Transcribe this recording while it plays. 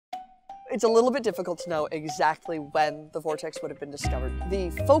It's a little bit difficult to know exactly when the vortex would have been discovered. The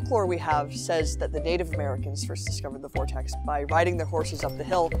folklore we have says that the Native Americans first discovered the vortex by riding their horses up the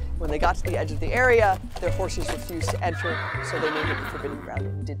hill. When they got to the edge of the area, their horses refused to enter, so they named it the Forbidden Ground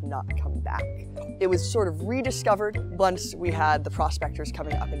and did not come back. It was sort of rediscovered once we had the prospectors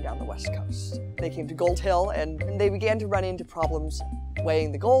coming up and down the west coast. They came to Gold Hill and they began to run into problems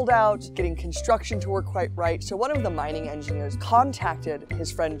weighing the gold out, getting construction to work quite right. So one of the mining engineers contacted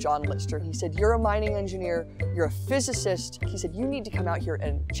his friend John Lister. He said, "You're a mining engineer, you're a physicist." He said, "You need to come out here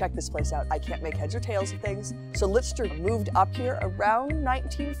and check this place out. I can't make heads or tails of things." So Lister moved up here around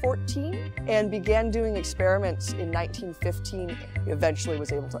 1914 and began doing experiments in 1915. He eventually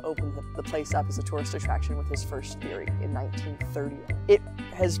was able to open the place up as a tourist attraction with his first theory in 1930. It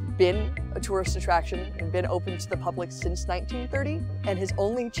has been a tourist attraction and been open to the public since 1930 and has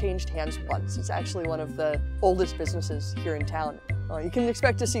only changed hands once. It's actually one of the oldest businesses here in town. You can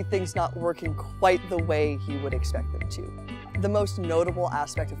expect to see things not working quite the way you would expect them to. The most notable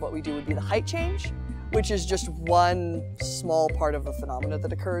aspect of what we do would be the height change, which is just one small part of the phenomena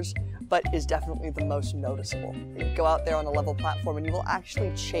that occurs, but is definitely the most noticeable. You go out there on a level platform and you will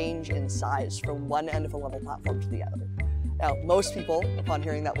actually change in size from one end of a level platform to the other. Now, most people, upon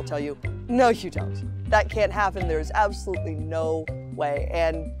hearing that, will tell you, no, you don't. That can't happen. There's absolutely no way.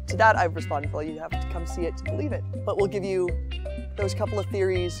 And to that, I've responded, well, you have to come see it to believe it. But we'll give you those couple of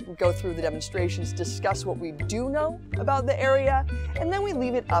theories, go through the demonstrations, discuss what we do know about the area, and then we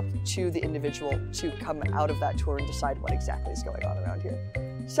leave it up to the individual to come out of that tour and decide what exactly is going on around here.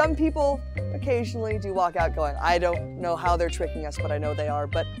 Some people occasionally do walk out going, I don't know how they're tricking us, but I know they are.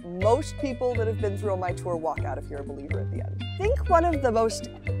 But most people that have been through on my tour walk out of here a believer at the end. I think one of the most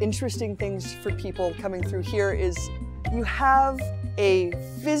interesting things for people coming through here is you have a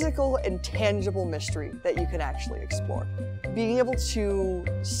physical and tangible mystery that you can actually explore. Being able to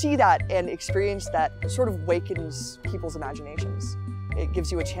see that and experience that sort of wakens people's imaginations. It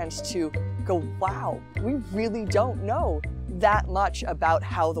gives you a chance to go, wow, we really don't know that much about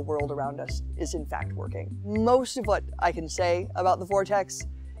how the world around us is in fact working. Most of what I can say about the vortex,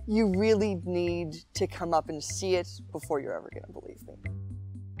 you really need to come up and see it before you're ever going to believe me.